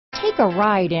Take a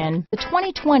ride in the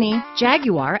 2020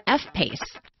 Jaguar F-PACE.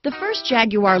 The first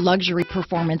Jaguar luxury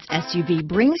performance SUV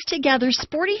brings together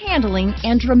sporty handling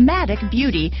and dramatic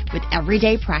beauty with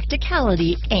everyday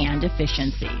practicality and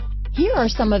efficiency. Here are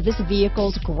some of this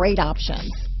vehicle's great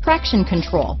options: traction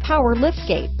control, power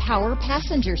liftgate, power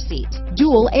passenger seat,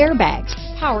 dual airbags,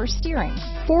 power steering,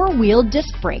 four-wheel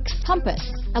disc brakes,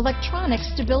 compass, electronic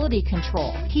stability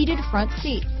control, heated front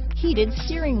seats, heated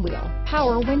steering wheel,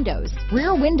 power windows,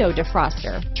 rear window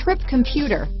defroster, trip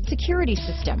computer, security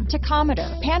system,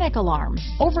 tachometer, panic alarm,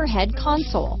 overhead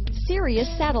console, Sirius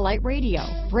satellite radio,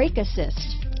 brake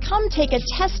assist. Come take a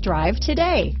test drive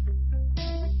today.